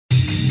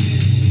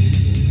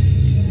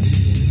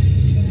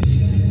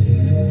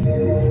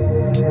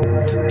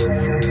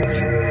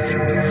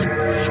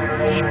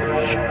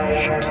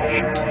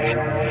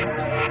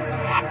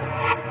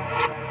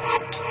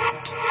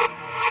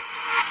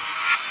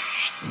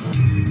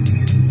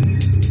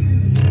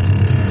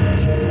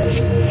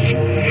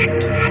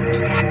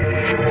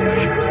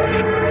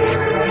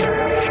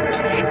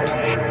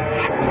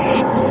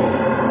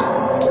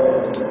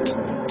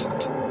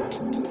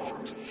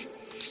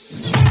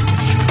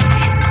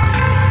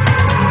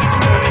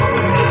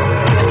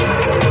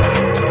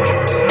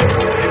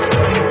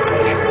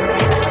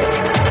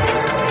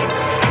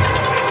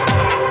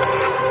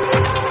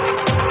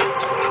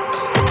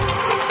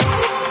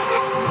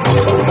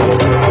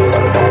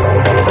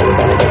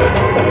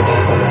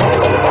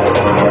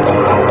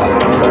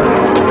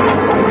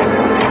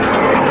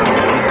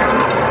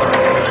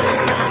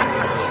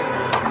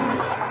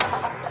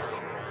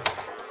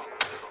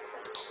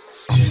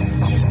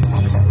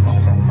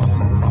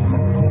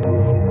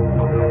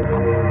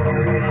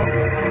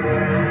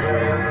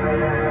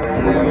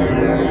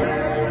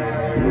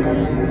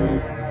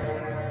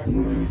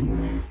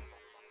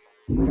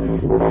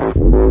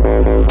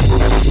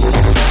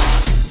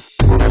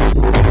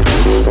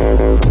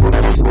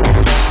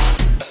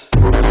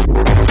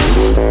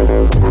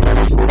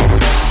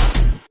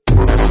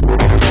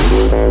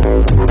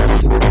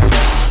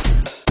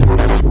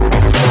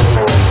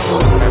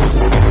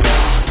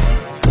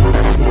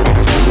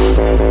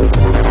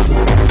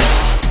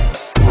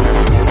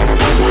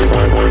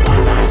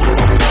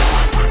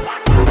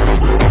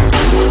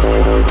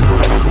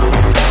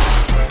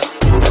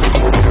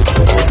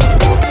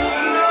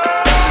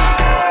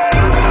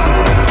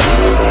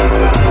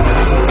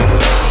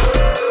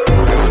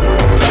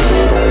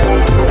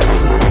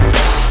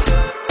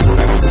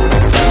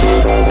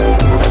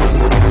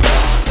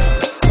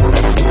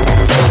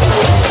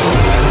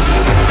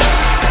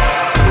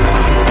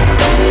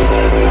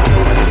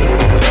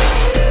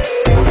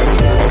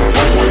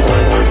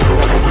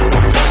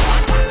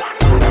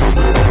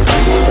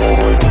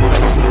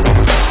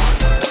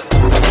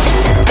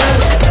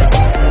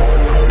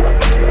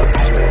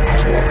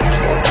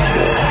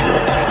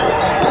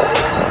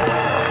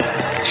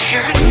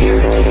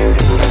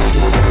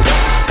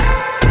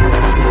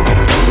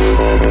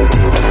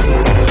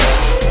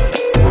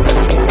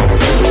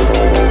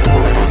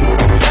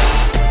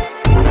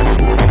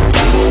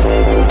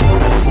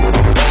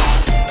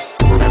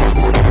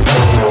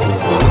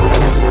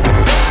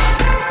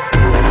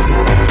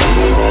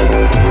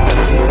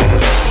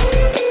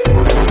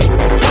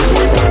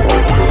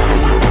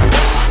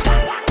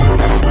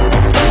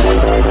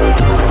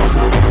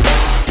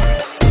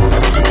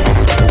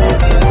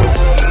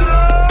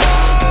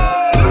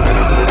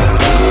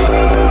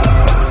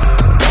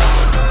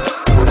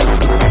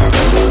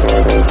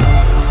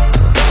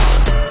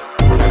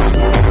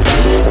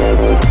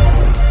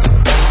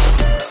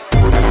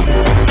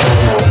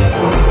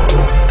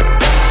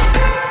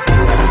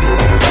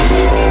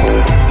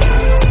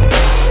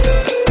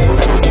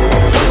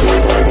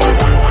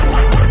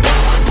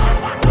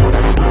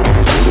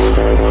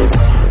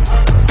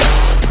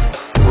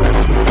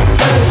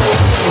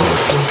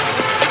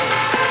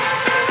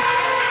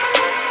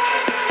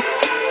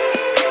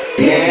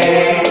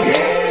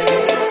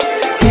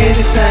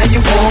Anytime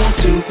you want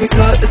to, pick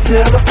up the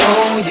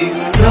telephone. You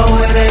know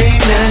it ain't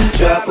nothing.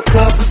 Drop a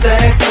couple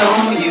stacks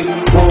on you.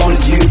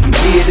 Wanted you can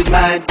get it,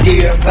 my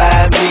dear.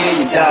 $5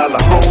 million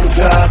home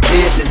drop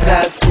business,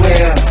 I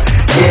swear.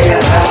 Yeah,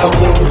 I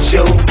want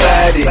your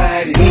body,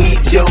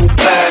 need your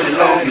body.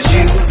 Long as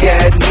you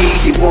got me,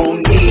 you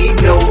won't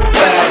need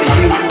nobody.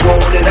 You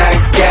want it, I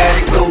got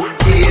it. Go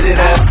get it,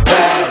 I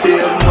buy it.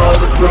 Tell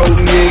mother broke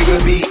nigga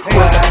be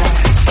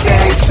quiet.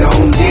 Stacks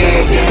on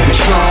deck,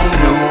 Patron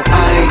on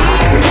ice.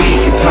 We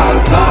can pop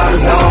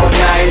bottles all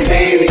night,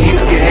 baby. You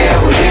can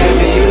have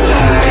whatever you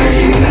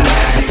like.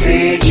 I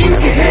said you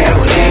can have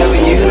whatever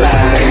you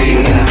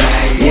like.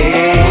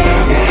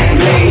 Yeah,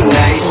 late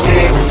night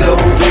sex so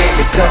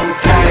wicked, so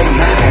tight.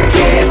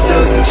 Gas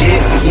up the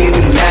jet for you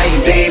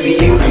tonight, baby.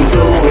 You can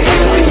go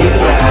wherever you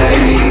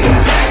like.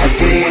 I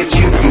said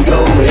you can go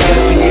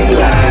wherever you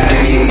like.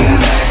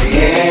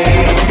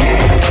 Yeah,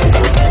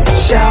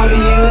 shout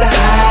you the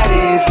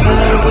hottest,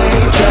 love the way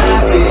you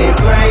drop it.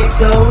 Brain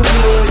so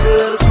good,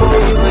 good as for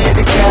you went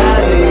to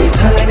college.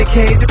 100K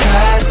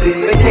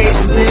deposits,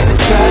 vacations in the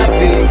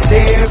tropics.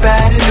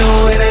 Everybody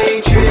know it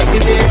ain't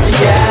tricking if you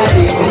got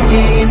it. You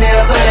ain't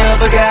never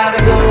ever gotta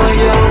go in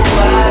your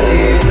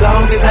wallet.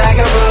 Long as I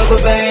got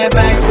rubber band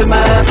banks in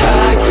my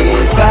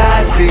pocket.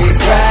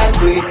 5-6 rides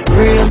with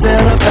rims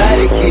and a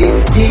body kit.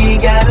 You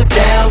ain't gotta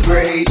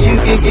downgrade, you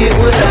can get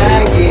what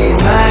I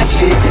get. My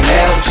chick can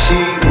have what she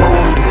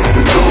want.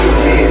 You know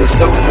it is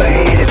don't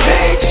play the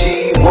bag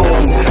she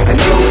want. I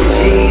know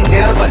you ain't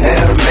never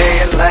had a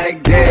man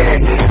like that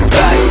to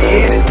buy you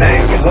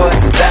anything your heart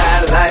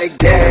desire like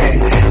that.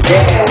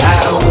 Yeah,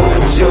 I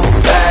want your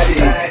body,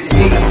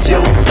 need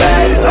your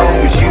body. Long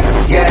as you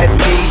got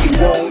me, you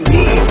won't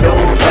need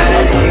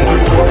nobody. You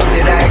want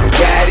it, I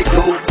got it.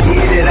 Go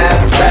get it, I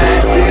buy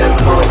it. Tell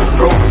the mother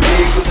broke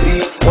nigga be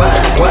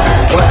quiet.